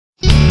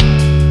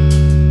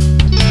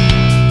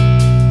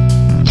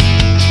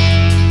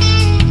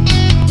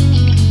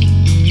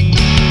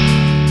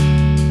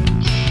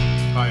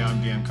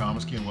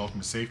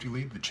Safety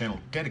Lead, the channel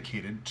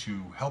dedicated to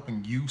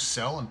helping you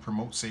sell and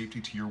promote safety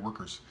to your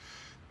workers.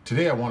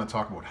 Today I want to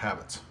talk about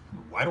habits.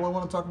 Why do I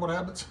want to talk about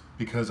habits?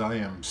 Because I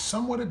am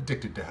somewhat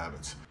addicted to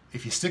habits.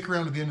 If you stick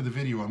around to the end of the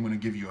video, I'm going to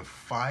give you a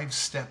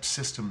 5-step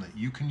system that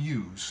you can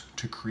use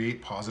to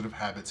create positive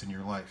habits in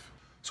your life.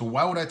 So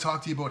why would I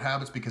talk to you about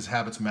habits? Because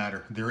habits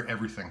matter. They're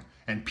everything.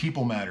 And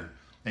people matter.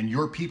 And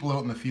your people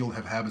out in the field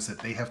have habits that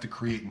they have to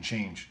create and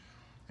change.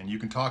 And you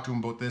can talk to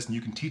them about this and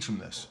you can teach them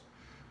this.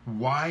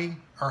 Why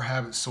are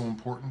habits so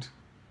important?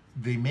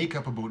 They make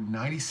up about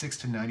 96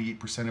 to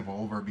 98% of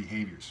all of our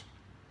behaviors.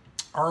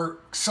 Our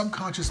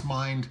subconscious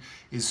mind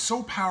is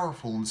so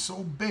powerful and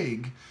so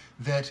big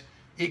that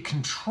it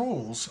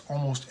controls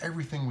almost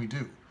everything we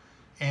do.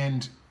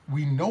 And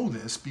we know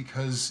this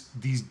because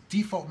these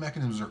default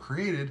mechanisms are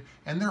created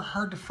and they're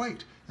hard to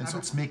fight. And so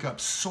it's make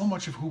up so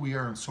much of who we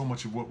are and so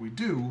much of what we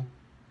do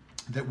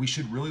that we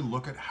should really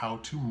look at how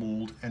to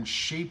mold and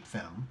shape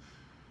them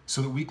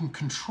so that we can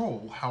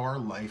control how our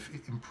life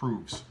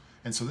improves.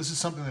 And so this is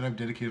something that I've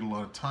dedicated a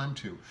lot of time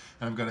to.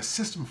 And I've got a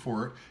system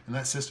for it, and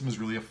that system is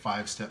really a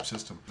 5-step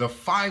system. The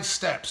 5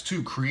 steps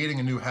to creating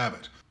a new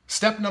habit.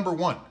 Step number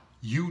 1,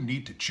 you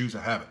need to choose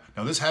a habit.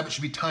 Now this habit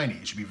should be tiny,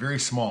 it should be very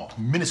small,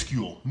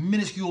 minuscule,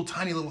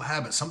 tiny little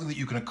habit, something that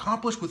you can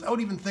accomplish without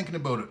even thinking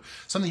about it,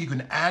 something you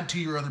can add to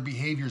your other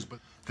behaviors, but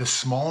the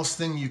smallest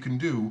thing you can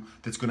do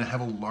that's going to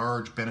have a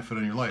large benefit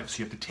on your life. So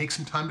you have to take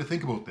some time to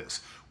think about this.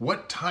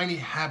 What tiny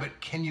habit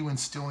can you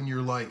instill in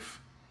your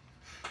life?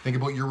 Think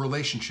about your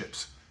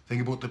relationships.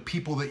 Think about the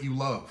people that you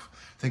love.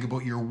 Think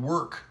about your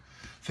work.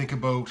 Think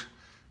about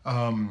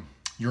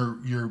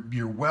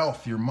your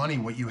wealth, your money,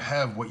 what you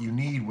have, what you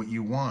need, what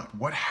you want.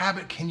 What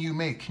habit can you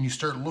make? Can you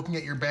start looking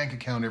at your bank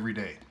account every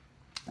day?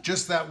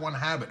 Just that one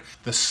habit.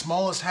 The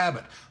smallest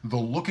habit, the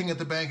looking at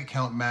the bank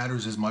account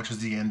matters as much as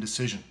the end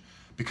decision,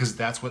 because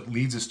that's what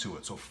leads us to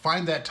it. So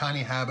find that tiny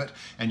habit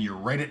and you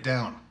write it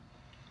down.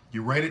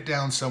 You write it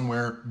down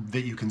somewhere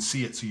that you can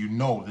see it so you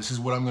know this is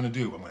what I'm going to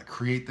do. I'm going to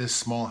create this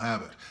small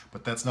habit,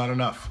 but that's not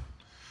enough.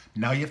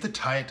 Now you have to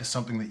tie it to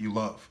something that you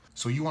love.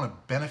 So you want to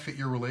benefit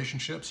your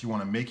relationships, you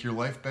want to make your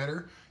life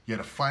better, you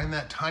got to find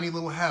that tiny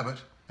little habit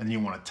and then you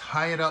want to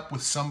tie it up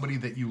with somebody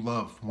that you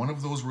love, one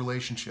of those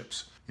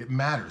relationships. It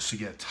matters, so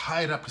you got to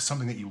tie it up to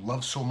something that you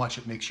love so much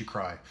it makes you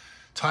cry.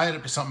 Tie it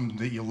up to something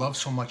that you love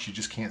so much you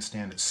just can't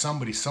stand it.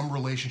 Somebody, some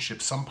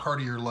relationship, some part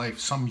of your life,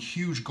 some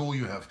huge goal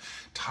you have.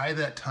 Tie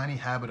that tiny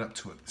habit up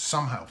to it.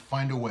 Somehow,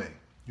 find a way.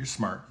 You're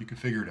smart, you can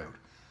figure it out.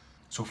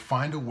 So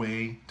find a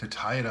way to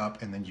tie it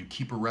up and then you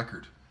keep a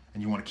record.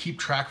 And you want to keep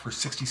track for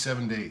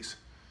 67 days.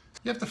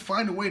 You have to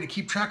find a way to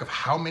keep track of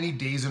how many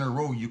days in a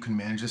row you can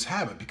manage this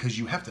habit because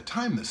you have to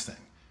time this thing.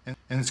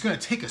 And it's going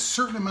to take a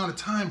certain amount of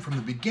time from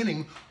the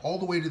beginning all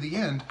the way to the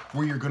end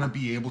where you're going to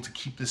be able to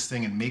keep this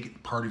thing and make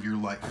it part of your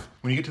life.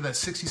 When you get to that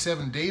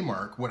 67-day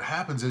mark, what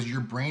happens is your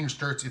brain it's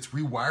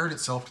rewired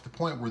itself to the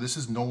point where this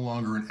is no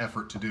longer an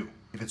effort to do.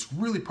 If it's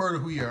really part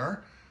of who you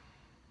are,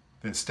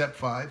 then step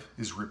 5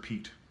 is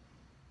repeat.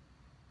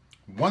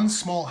 One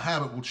small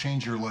habit will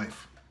change your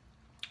life.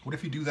 What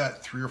if you do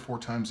that 3 or 4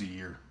 times a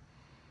year?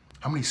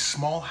 How many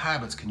small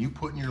habits can you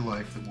put in your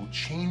life that will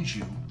change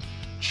you,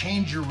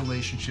 change your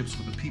relationships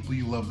with the people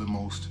you love the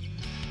most,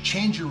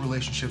 change your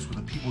relationships with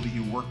the people that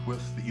you work with,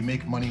 that you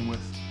make money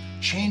with,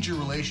 change your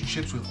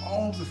relationships with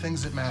all the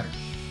things that matter?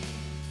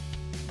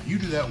 You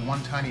do that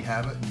one tiny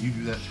habit and you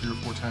do that 3 or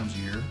 4 times a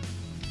year,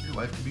 your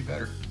life could be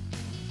better.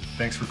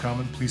 Thanks for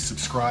coming. Please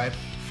subscribe,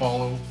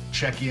 follow,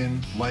 check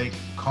in, like,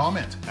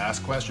 comment,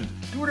 ask questions,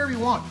 do whatever you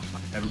want.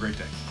 Have a great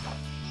day.